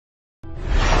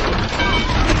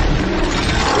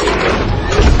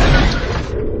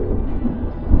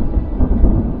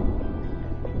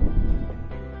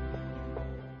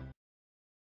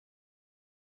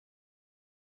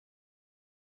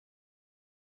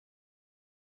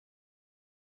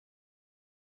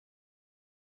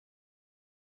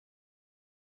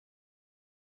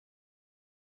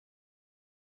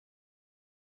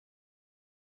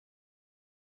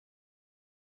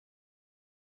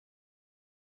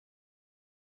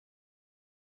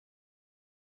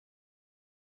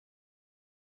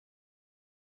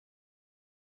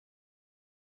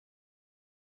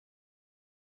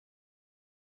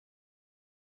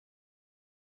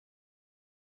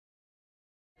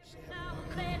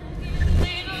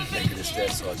Roger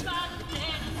that, Sergeant.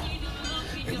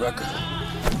 Hey, Rucker.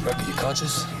 Rucker, you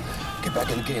conscious? Get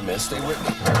back in the game, man. Stay with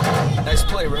me. Nice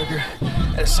play, Rucker.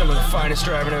 That's some of the finest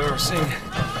driving I've ever seen.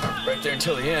 Right there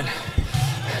until the end.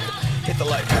 Hit the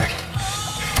light pack.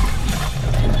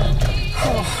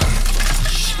 Oh,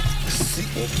 shit. The seat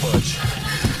won't budge.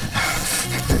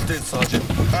 That's it, Sergeant.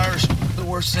 Irish, the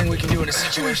worst thing we can do in a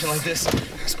situation like this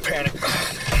is panic.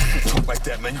 Talk like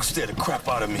that, man. You scare the crap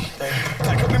out of me. Hey,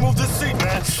 help me move this seat,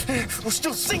 man. We're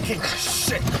still sinking.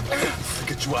 Shit. I'll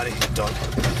get you out of here, Doug.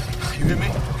 You hear me?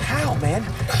 How, man?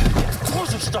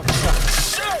 Close and stuff.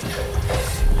 Shit!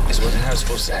 This wasn't how it's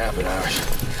supposed to happen, Irish.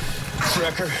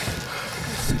 Wrecker,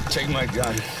 take my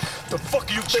gun. The fuck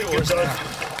are you thinking, Doug?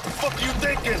 The fuck are you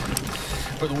thinking?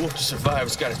 For the wolf to survive,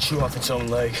 it's got to chew off its own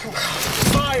leg.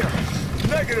 Fire!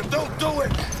 Negative, don't do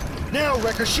it! Now,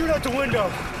 Wrecker, shoot out the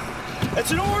window!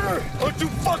 That's an order! Don't you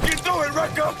fucking do it,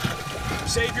 Wrecker!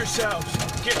 Save yourselves.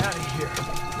 Get out of here.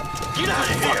 Get out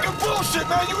of here! Fucking bullshit,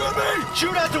 man! You hear me?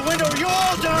 Shoot out the window or you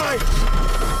all die!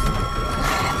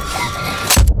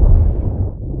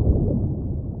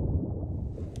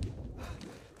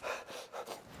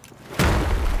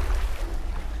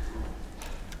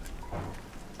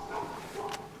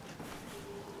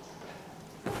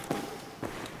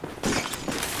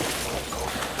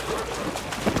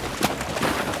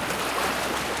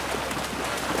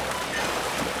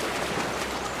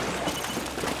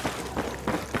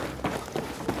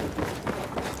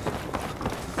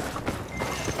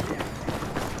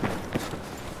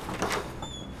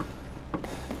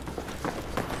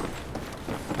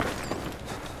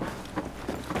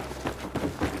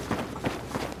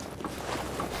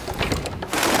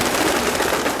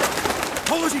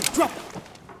 Drop!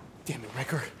 Damn it,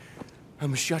 Wrecker. I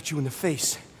almost shot you in the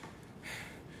face.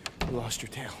 You lost your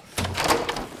tail.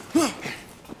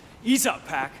 Ease up,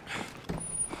 Pac.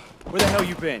 Where the hell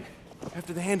you been?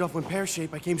 After the handoff went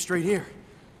pear-shaped, I came straight here.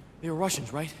 They were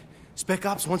Russians, right? Spec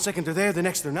ops, 1 second they're there, the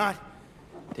next they're not.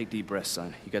 Take deep breaths,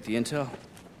 son. You got the intel?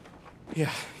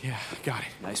 Yeah, got it.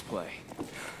 Nice play.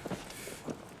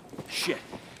 Shit.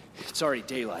 It's already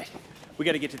daylight. We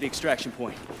gotta get to the extraction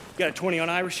point. Got a 20 on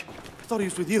Irish? I thought he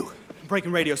was with you.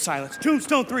 Breaking radio silence.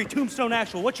 Tombstone 3, Tombstone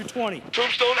Actual. What's your 20?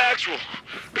 Tombstone Actual.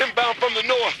 Inbound from the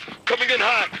north. Coming in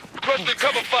hot. Requesting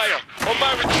cover fire on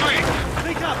my retreat.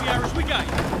 They copy, Irish. We got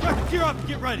you. Record, gear up and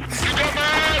get ready. You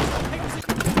dumbass!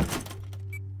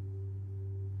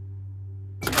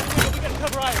 We gotta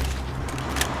cover Irish.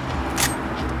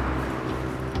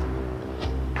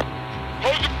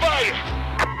 Hold the fire!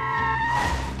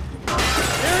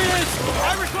 There he is!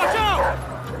 Irish, watch out!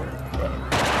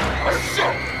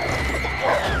 Shit!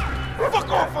 Fuck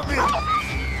off of me!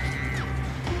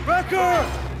 Wrecker!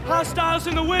 Hostiles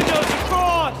in the windows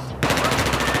across!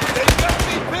 They got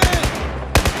me pinned!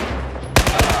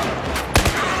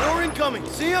 More incoming.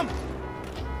 See him?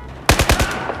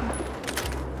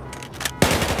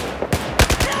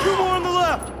 Two more on the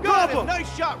left. Got him.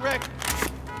 Nice shot, Rick.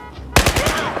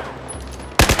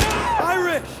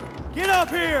 Irish, get up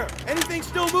here. Anything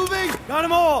still moving? Got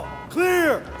them all.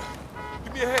 Clear.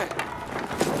 Give me a hand.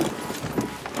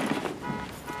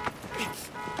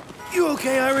 You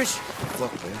okay, Irish?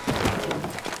 Fuck, man.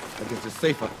 I guess it's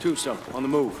safer. Tombstone, on the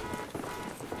move.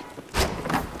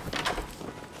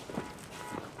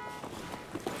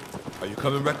 Are you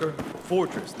coming, Wrecker?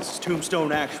 Fortress, this is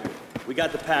Tombstone Actual. We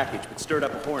got the package, but stirred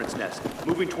up a hornet's nest.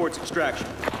 Moving towards extraction.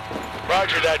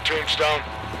 Roger that, Tombstone.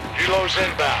 Helo's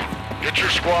inbound. Get your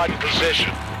squad in position.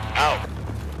 Out.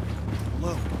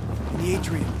 Low, in the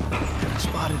atrium. They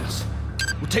spotted us.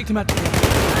 We'll take them out the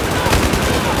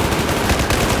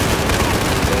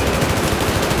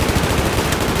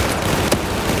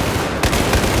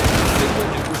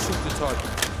We'll shoot the target.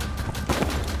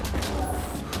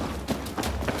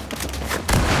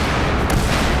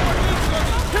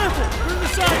 Careful! We're in the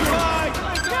side yard!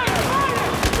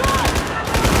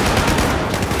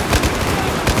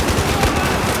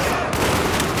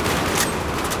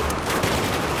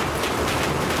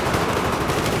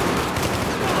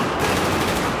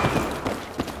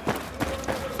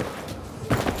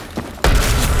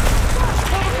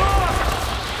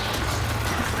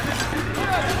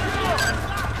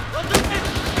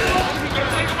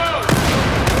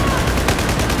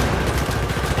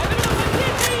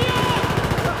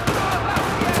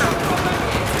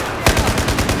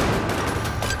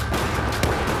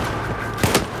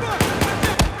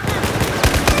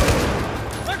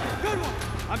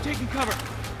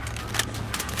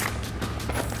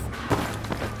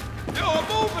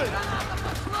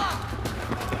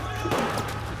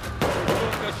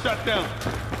 Shut down.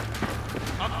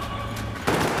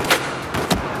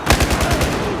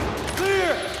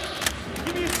 Clear!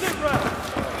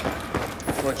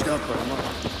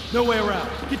 No way around.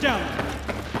 Get down.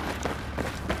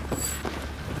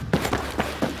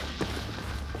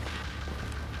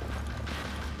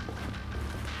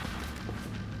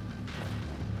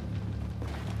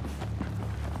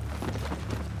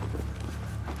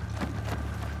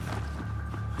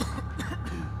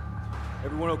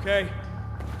 Everyone okay?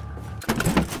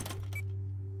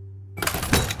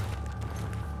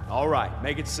 All right,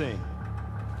 make it sing.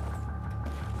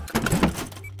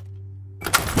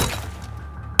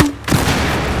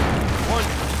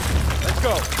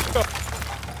 Go.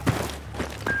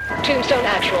 Tombstone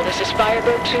Actual, this is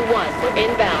Firebird 2-1. We're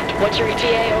inbound. What's your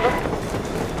ETA, over?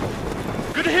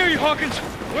 Good to hear you, Hawkins.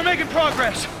 We're making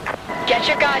progress. Get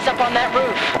your guys up on that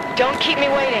roof. Don't keep me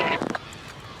waiting.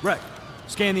 Right.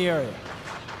 Scan the area.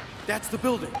 That's the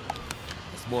building.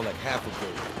 It's more like half a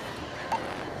building.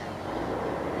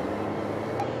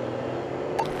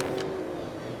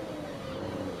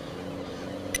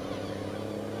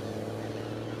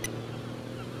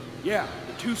 Yeah,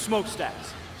 the 2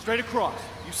 smokestacks. Straight across.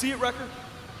 You see it, Wrecker?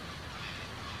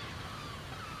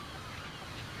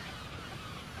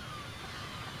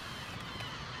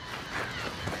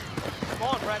 Come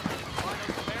on, Brett.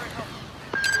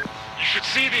 You should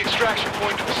see the extraction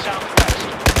point to the southwest.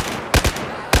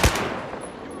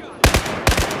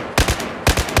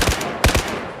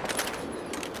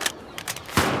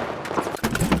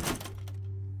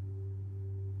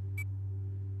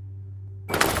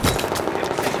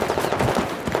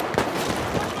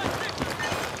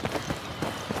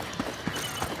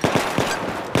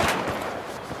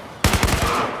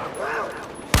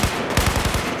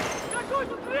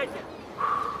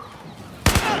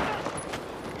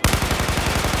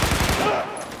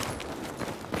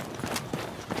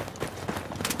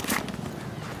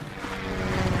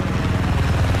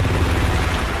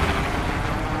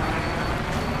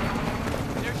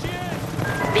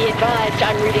 Be advised,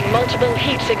 I'm reading multiple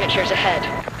heat signatures ahead.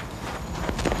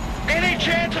 Any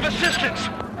chance of assistance?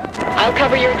 I'll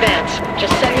cover your advance.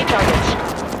 Just send me targets.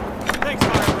 Thanks,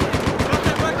 Firebird. Got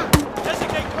that, Wrecker?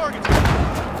 Designate targets.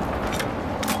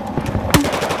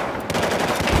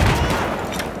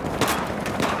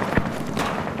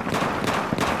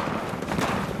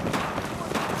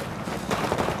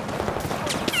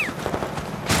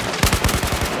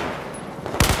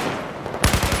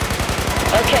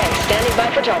 Okay, standing by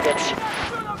for targets.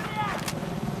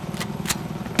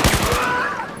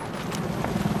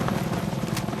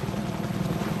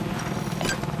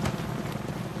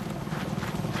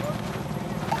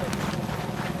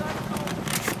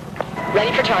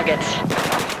 Ready for targets.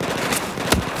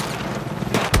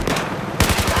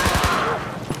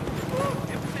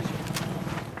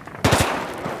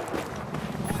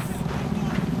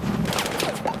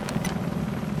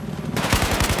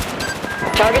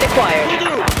 Target acquired.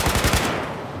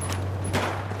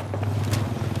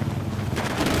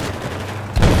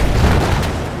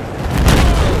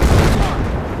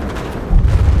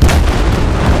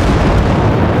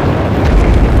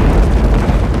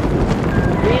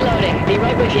 Reloading. Be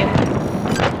right with you.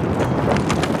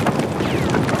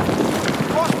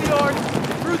 Cross the yard,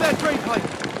 through that drain pipe.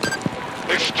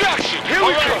 Extraction! Here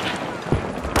we go!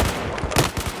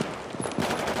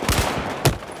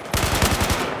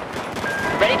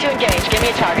 Ready to engage. Give me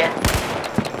a target.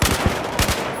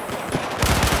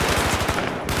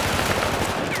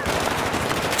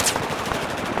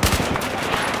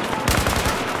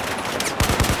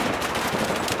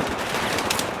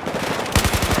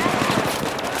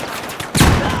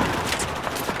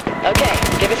 Okay,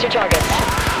 give us your targets.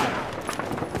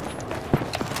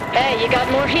 Hey, you got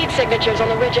more heat signatures on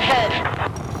the ridge ahead.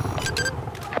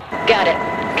 Got it.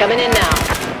 Coming in now.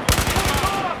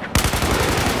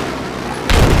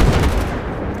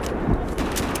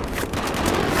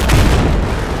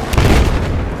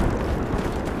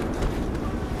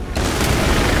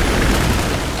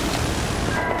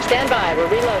 Stand by, we're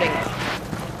reloading.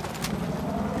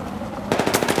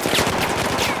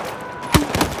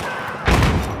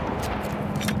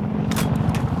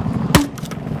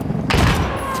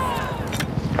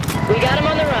 We got him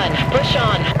on the run. Push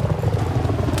on.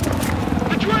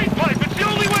 The drain pipe! It's the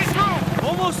only way through!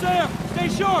 Almost there. Stay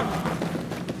sharp.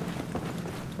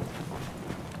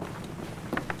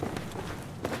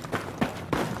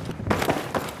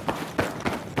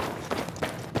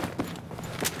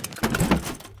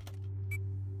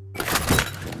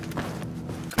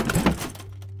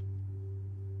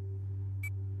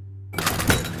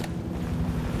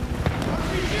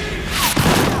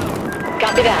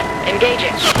 Copy that.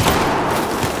 Engaging.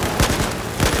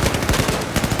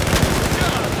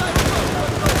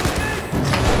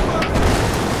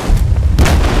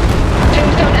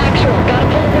 Tombstone Actual. Gotta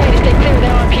pull away to stay clear of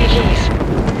their RPG.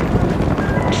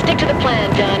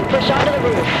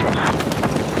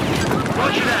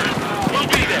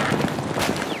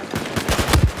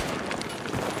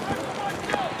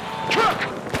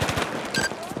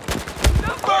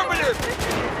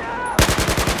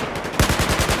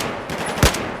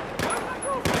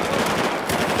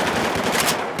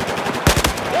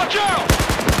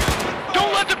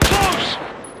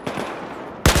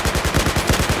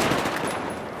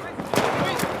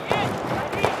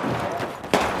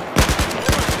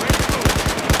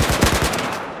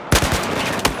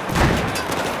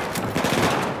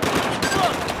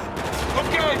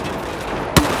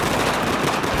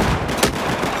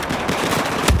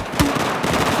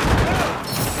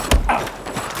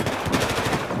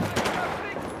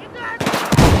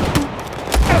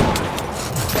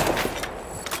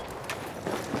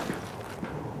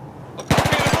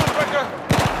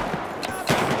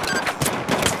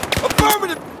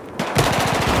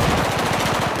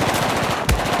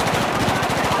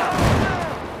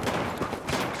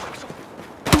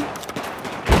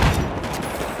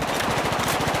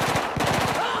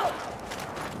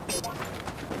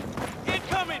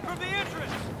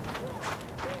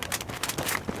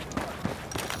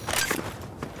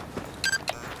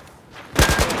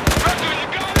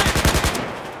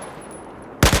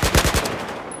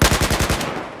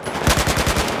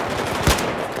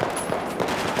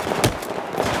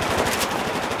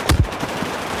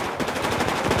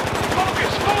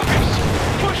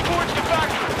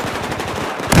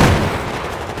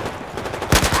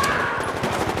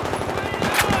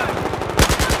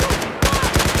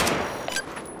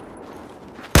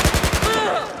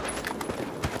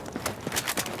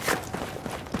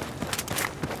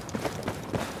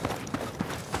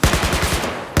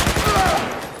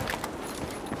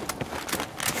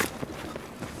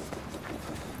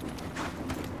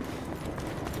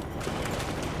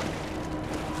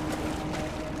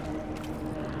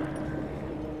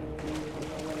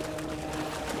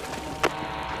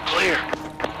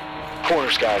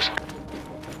 guys.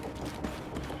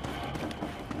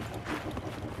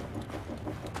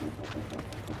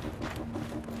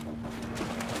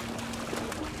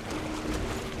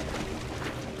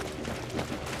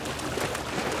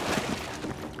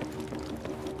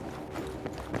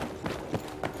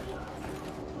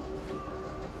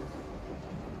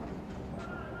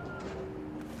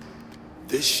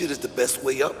 This shit is the best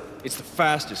way up? It's the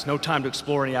fastest. No time to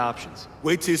explore any options.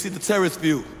 Wait till you see the terrace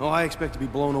view. Oh, I expect to be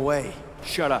blown away.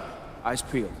 Shut up. Eyes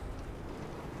peeled.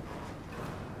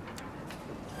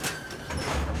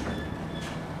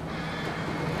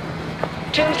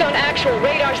 Tombstone actual.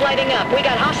 Radar's lighting up. We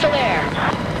got hostile air.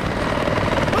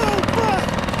 Oh, fuck!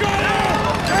 Got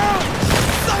out!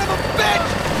 Son of a bitch!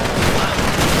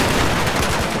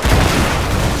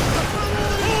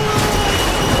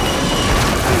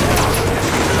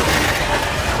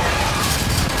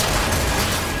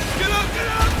 Get up! Get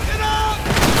up! Get up!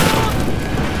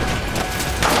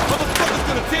 Motherfucker's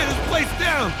gonna tear this place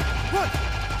down! What?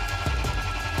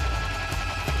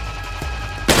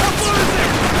 How far is it?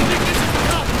 I think this is the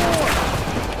top floor!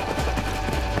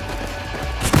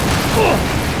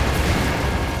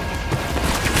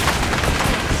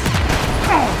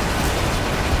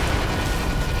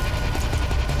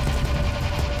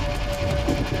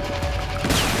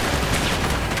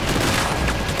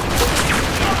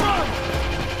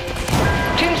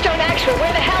 Tombstone actual.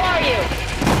 Where the hell are you?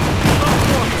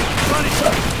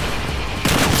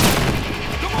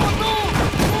 Come on, move!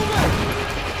 Move it!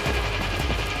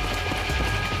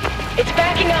 It's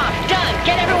backing off. Done.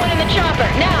 Get everyone in the chopper.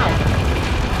 Now.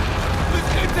 This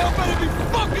intel better be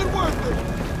fucking worth it!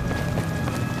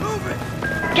 Move it!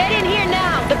 Get in here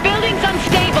now. The building's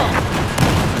unstable.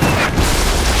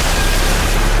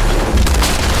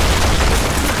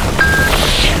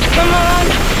 Shit, come on.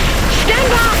 Stand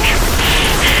back.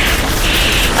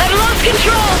 I've lost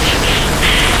control.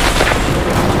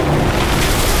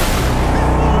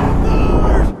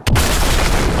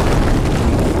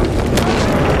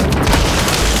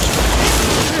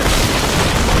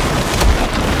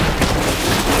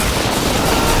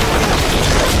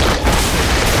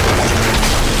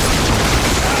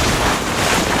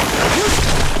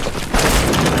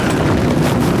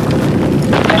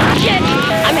 Shit,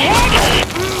 I'm hit.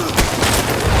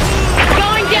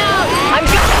 Going down. I'm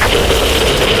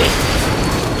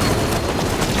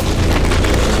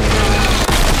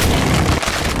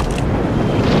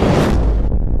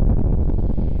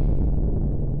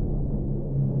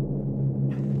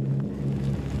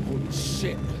Holy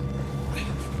shit.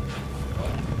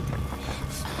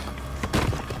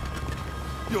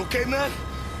 You okay, man?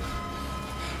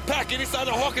 Pack, any sign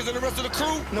of Hawkins and the rest of the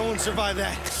crew? No one survived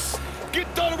that.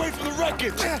 Get done away from the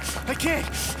wreckage! I can't.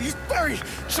 He's buried.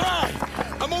 Try!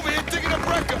 I'm over here digging up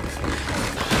wreckage!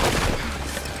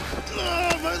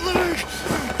 Oh, my leg.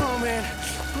 Oh, man.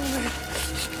 Oh, man.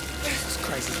 Jesus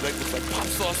Christ, his leg looks like pop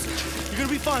sausage. You're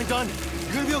gonna be fine, Dunn.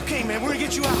 You're gonna be okay, man. We're gonna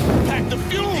get you out. Pack the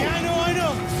fuel! Yeah, I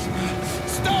know.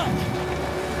 Stop!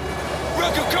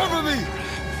 Wrecker, cover me!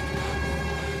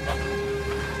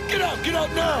 Get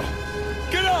out now!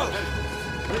 Get out!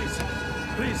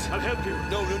 Please, I'll help you.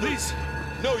 No, please.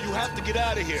 No, you have to get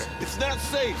out of here. It's not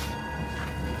safe.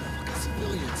 Fucking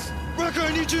civilians. Wrecker,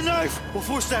 I need your knife. Well,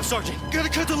 Fourth Staff Sergeant, gotta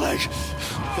cut the leg.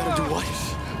 Gotta do what?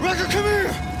 Wrecker, come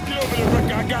here. Get over there,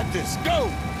 Wrecker. I got this.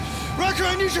 Go! Wrecker,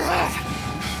 I need your hat.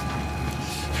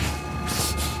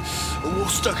 A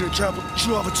wolf stuck in a trap will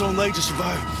chew off its own leg to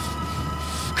survive.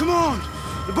 Come on.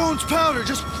 The bone's powder,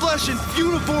 just flesh and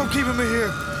uniform keeping me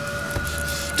here.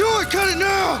 Do it, cut it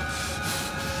now.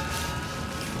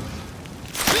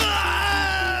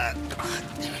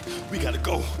 We gotta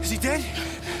go. Is he dead?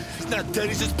 He's not dead.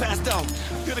 He's just passed out.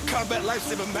 You're the combat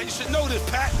lifesaver, man. You should know this,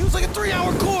 Pat. It was like a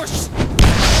 3-hour course.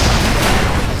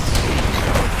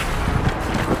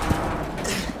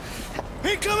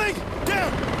 Incoming!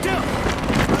 Down!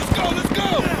 Let's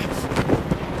go!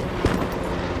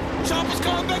 Chopper's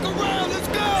coming back around. Let's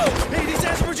go! Hey, these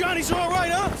Azerbaijani's are all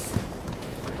right, huh?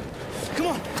 Come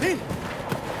on, in.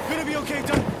 You're gonna be okay,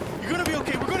 Dunn. You're gonna be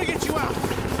okay. We're gonna get you out.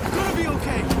 You're gonna be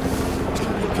okay. It's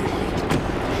gonna be okay, buddy.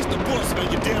 He's the boss, man.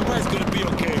 You're damn right it's gonna be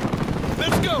okay.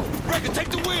 Let's go! Wrecker, take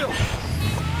the wheel!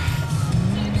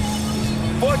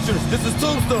 Fortress, this is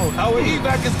Tombstone. Our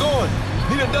evac is gone.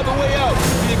 Need another way out.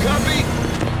 You copy?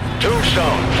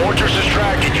 Tombstone, Fortress is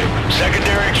tracking you.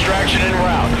 Secondary extraction en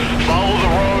route. Follow the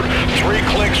road 3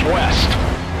 clicks west.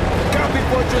 Copy,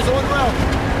 Fortress, en route.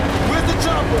 Where's the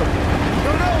chopper? No,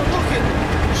 I'm looking.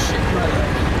 Shit, my leg.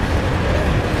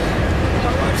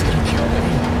 My wife's gonna kill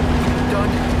me. Dunn,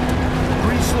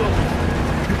 breathe slowly.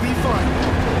 You'll be fine.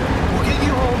 We'll get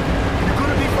you home. You're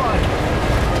gonna be fine.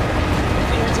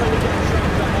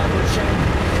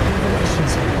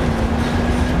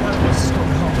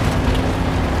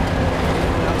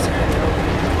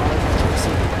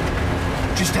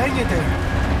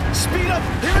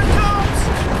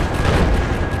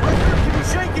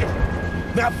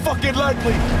 Not fucking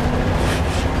likely!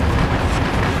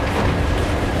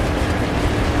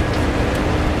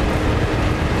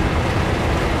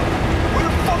 Where the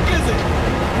fuck is it?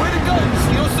 Where'd it go?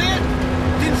 You don't see it?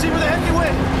 Didn't see where the heck it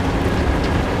went.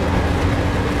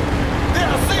 There, I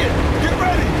see it! Get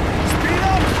ready! Speed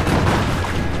up!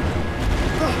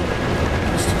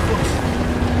 It's too close.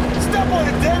 Step on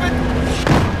it, damn it!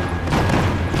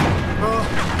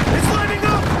 It's lining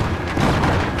up!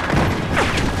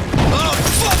 Oh,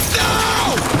 fuck no!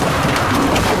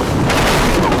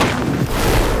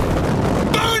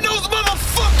 Burn those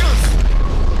motherfuckers!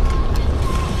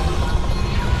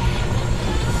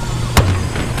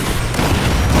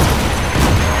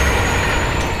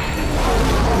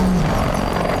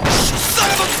 Son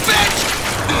of a bitch!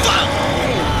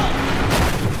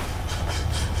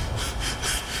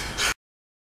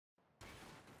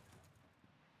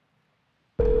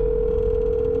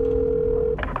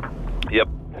 Yep.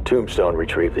 Tombstone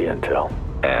retrieved the intel.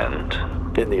 And?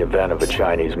 In the event of a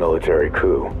Chinese military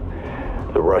coup,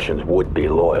 the Russians would be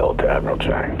loyal to Admiral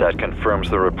Chang. That confirms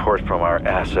the report from our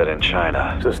asset in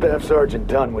China. So Staff Sergeant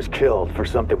Dunn was killed for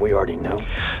something we already knew?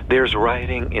 There's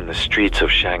rioting in the streets of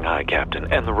Shanghai,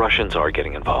 Captain, and the Russians are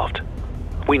getting involved.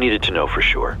 We needed to know for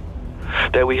sure.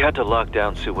 That we had to lock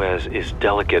down Suez is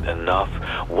delicate enough.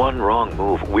 One wrong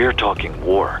move, we're talking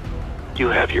war. You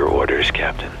have your orders,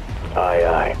 Captain. Aye,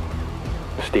 aye.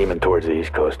 Steaming towards the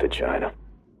east coast of China.